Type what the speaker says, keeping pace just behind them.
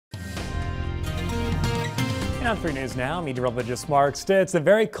And on 3 News Now, meteorologist Mark Stitz. A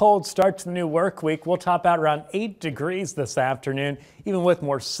very cold start to the new work week. We'll top out around 8 degrees this afternoon, even with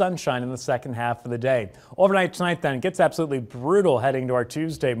more sunshine in the second half of the day. Overnight tonight then, it gets absolutely brutal heading to our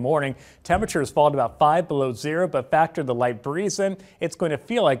Tuesday morning. Temperatures fall to about 5 below zero, but factor the light breeze in, it's going to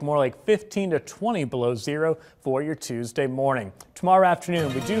feel like more like 15 to 20 below zero for your Tuesday morning. Tomorrow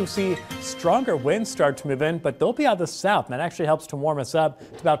afternoon, we do see stronger winds start to move in, but they'll be out of the south, and that actually helps to warm us up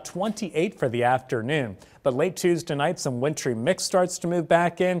to about 28 for the afternoon. But late Tuesday night, some wintry mix starts to move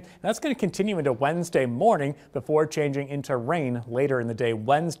back in. That's going to continue into Wednesday morning before changing into rain later in the day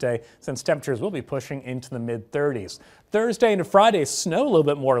Wednesday, since temperatures will be pushing into the mid-30s. Thursday into Friday, snow a little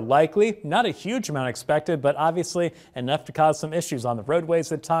bit more likely. Not a huge amount expected, but obviously enough to cause some issues on the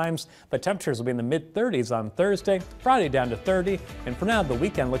roadways at times. But temperatures will be in the mid-30s on Thursday, Friday down to 30, and for now, the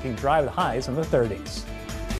weekend looking dry with highs in the 30s.